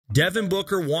Devin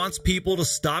Booker wants people to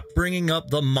stop bringing up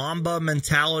the Mamba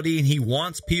mentality, and he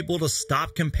wants people to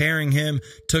stop comparing him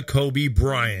to Kobe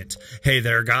Bryant. Hey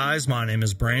there, guys. My name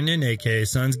is Brandon, aka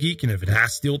Suns Geek, and if it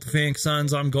has to deal with the Phoenix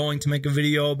Suns, I'm going to make a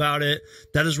video about it.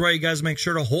 That is right, you guys. Make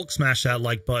sure to Hulk smash that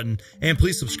like button, and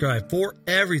please subscribe for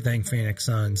everything Phoenix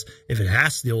Suns. If it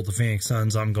has to deal with the Phoenix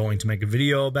Suns, I'm going to make a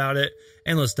video about it.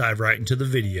 And let's dive right into the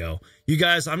video. You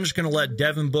guys, I'm just going to let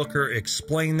Devin Booker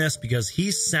explain this because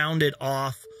he sounded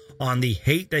off on the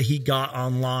hate that he got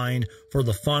online for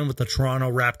the fun with the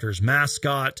Toronto Raptors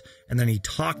mascot. And then he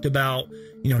talked about,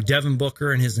 Devin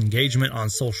Booker and his engagement on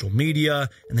social media.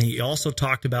 And then he also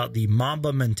talked about the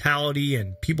Mamba mentality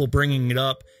and people bringing it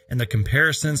up and the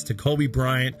comparisons to Kobe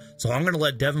Bryant. So I'm going to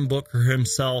let Devin Booker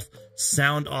himself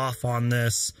sound off on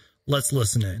this. Let's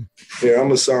listen in. Yeah, I'm going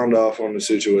to sound off on the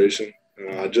situation.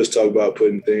 I just talk about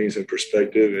putting things in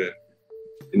perspective,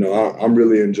 and I'm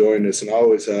really enjoying this, and I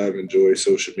always have enjoyed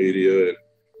social media.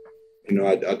 And,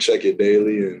 I check it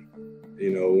daily, and,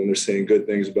 when they're saying good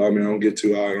things about me, I don't get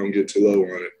too high, I don't get too low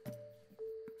on it.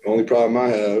 The only problem I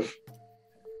have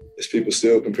is people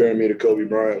still comparing me to Kobe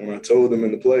Bryant when I told them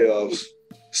in the playoffs,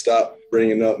 stop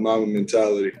bringing up Mamba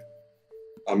mentality.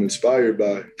 I'm inspired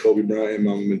by Kobe Bryant and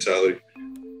Mamba mentality,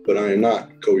 but I am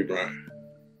not Kobe Bryant.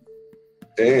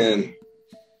 And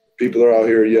people are out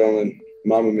here yelling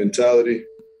Mamba mentality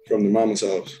from the mama's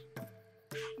house.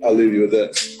 I'll leave you with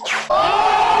that.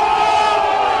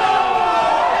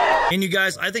 And you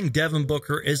guys, I think Devin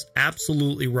Booker is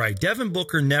absolutely right. Devin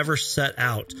Booker never set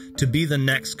out to be the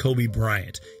next Kobe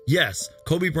Bryant. Yes,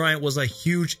 Kobe Bryant was a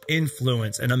huge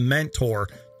influence and a mentor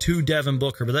to Devin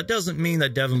Booker, but that doesn't mean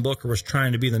that Devin Booker was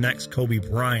trying to be the next Kobe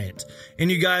Bryant.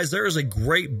 And you guys, there is a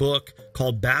great book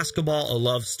called Basketball: A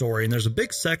Love Story, and there's a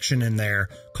big section in there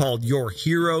called Your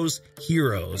Heroes'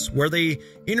 Heroes, where they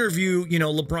interview,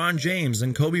 LeBron James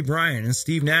and Kobe Bryant and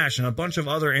Steve Nash and a bunch of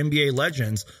other NBA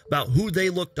legends about who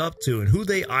they looked up to and who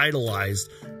they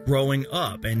idolized growing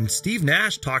up. And Steve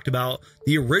Nash talked about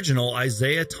the original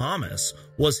Isaiah Thomas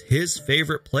was his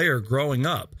favorite player growing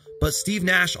up. But Steve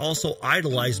Nash also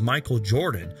idolized Michael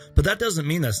Jordan. But that doesn't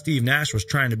mean that Steve Nash was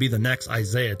trying to be the next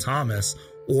Isaiah Thomas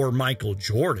or Michael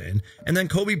Jordan. And then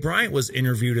Kobe Bryant was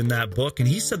interviewed in that book, and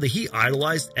he said that he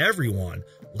idolized everyone.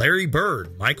 Larry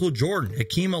Bird, Michael Jordan,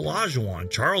 Hakeem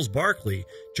Olajuwon, Charles Barkley,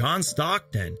 John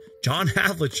Stockton, John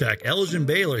Havlicek, Elgin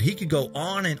Baylor. He could go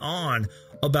on and on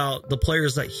about the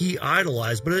players that he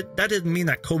idolized, but that didn't mean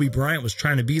that Kobe Bryant was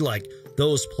trying to be like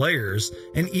those players.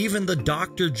 And even the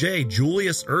Dr. J,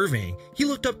 Julius Erving, he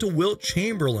looked up to Wilt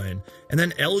Chamberlain, and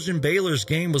then Elgin Baylor's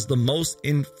game was the most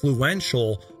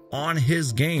influential on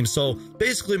his game. So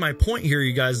basically my point here,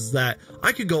 you guys, is that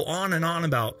I could go on and on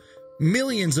about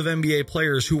millions of NBA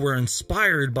players who were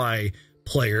inspired by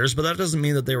players, but that doesn't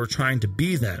mean that they were trying to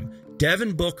be them.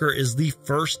 Devin Booker is the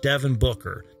first Devin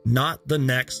Booker, not the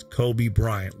next Kobe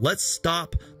Bryant. Let's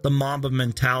stop the Mamba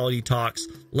mentality talks.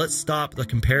 Let's stop the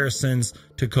comparisons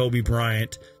to Kobe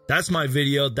Bryant. That's my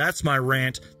video. That's my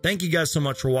rant. Thank you guys so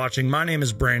much for watching. My name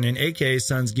is Brandon, aka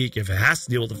Suns Geek. If it has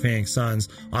to deal with the Phoenix Suns,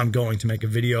 I'm going to make a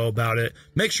video about it.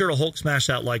 Make sure to Hulk smash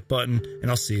that like button, and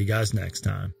I'll see you guys next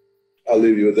time. I'll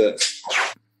leave you with that.